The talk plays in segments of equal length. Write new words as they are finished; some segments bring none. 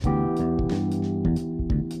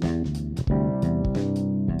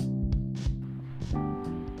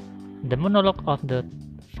The monologue of the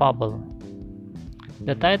fable.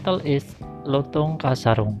 The title is Lutung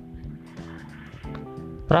Kasarung.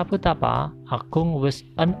 Prabhutapa Agung was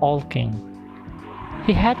an old king.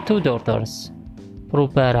 He had two daughters,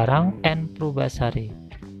 Prabhararang and Prabhasari.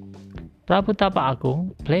 Prabhutapa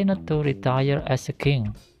Agung planned to retire as a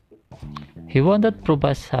king. He wanted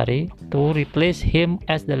Prabhasari to replace him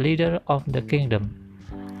as the leader of the kingdom.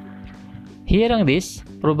 Hearing this,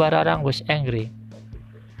 Prabhararang was angry.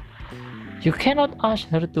 "You cannot ask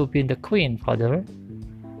her to be the queen, father.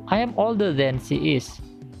 I am older than she is.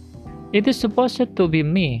 It is supposed to be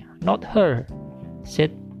me, not her," said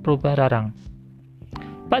Prabhararang.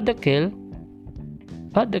 But the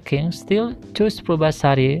king still chose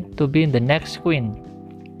Prabhasari to be the next queen.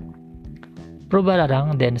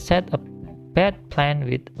 Prabhararang then set a bad plan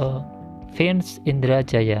with a prince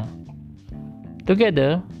Indrajaya.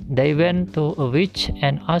 Together, they went to a witch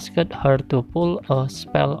and asked her to pull a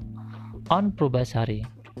spell on Prabhasari.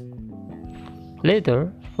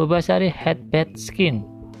 Later, Prabhasari had bad skin.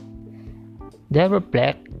 There were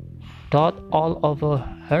black dots all over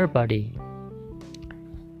her body.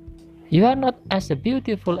 "You are not as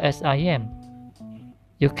beautiful as I am.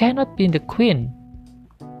 You cannot be the queen.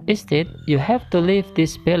 Instead, you have to leave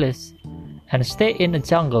this palace and stay in the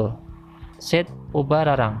jungle," said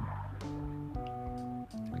Prabhararang.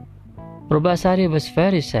 Prabhasari was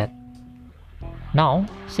very sad. Now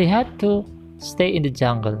she had to stay in the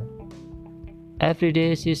jungle. Every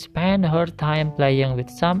day she spent her time playing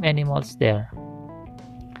with some animals there.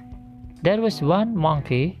 There was one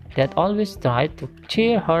monkey that always tried to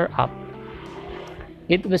cheer her up.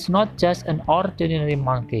 It was not just an ordinary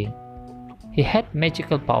monkey. He had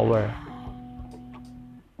magical power.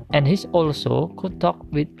 And he also could talk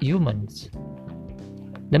with humans.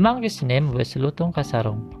 The monkey's name was Lutung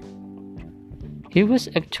Kasarung. He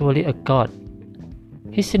was actually a god.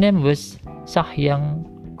 His name was Sahyang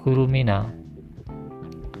Gurumina.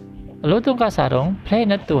 Lutung Kasarung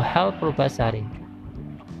planned to help Prabhasari.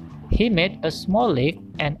 He made a small lake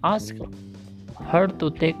and asked her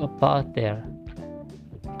to take a bath there.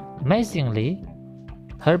 Amazingly,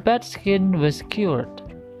 her bad skin was cured.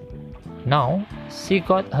 Now she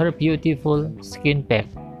got her beautiful skin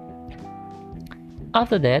back.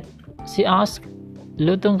 After that, she asked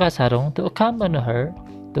Lutung Kasarung to accompany her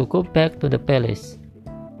to go back to the palace.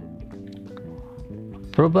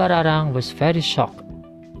 Prabhararang was very shocked.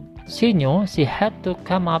 She knew she had to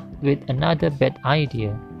come up with another bad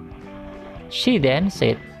idea. She then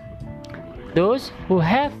said, "Those who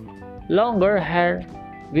have longer hair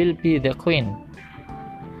will be the queen."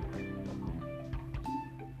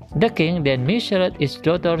 The king then measured his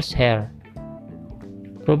daughter's hair.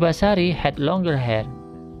 Prabhasari had longer hair,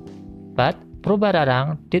 but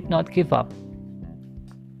Prabhararang did not give up.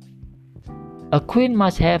 "A queen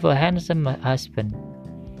must have a handsome husband.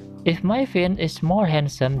 If my queen is more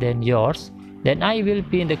handsome than yours, then I will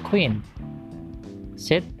be the queen,"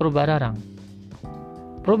 said Prabhararang.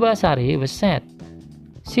 Prabhasari was sad.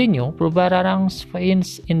 She knew Prabhararang's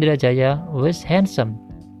prince Indrajaya was handsome,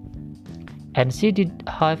 and she did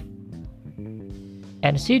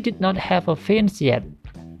not have a prince yet.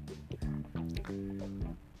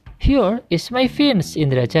 "Here is my prince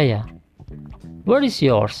Indrajaya. Where is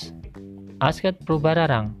yours?" asked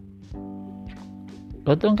Prabhararang.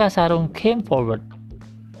 Lutung Kasarung came forward.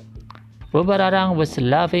 Prabhararang was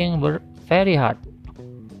laughing very hard.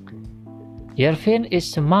 "Your prince is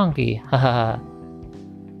a monkey, haha."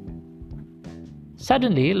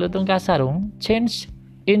 Suddenly, Lutung Kasarung changed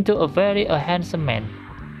into a very handsome man.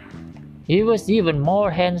 He was even more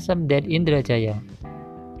handsome than Indrajaya.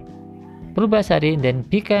 Prabhasari then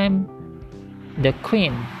became the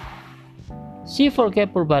queen. She forgave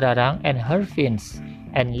Prabhararang and her prince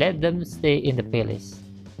and let them stay in the palace.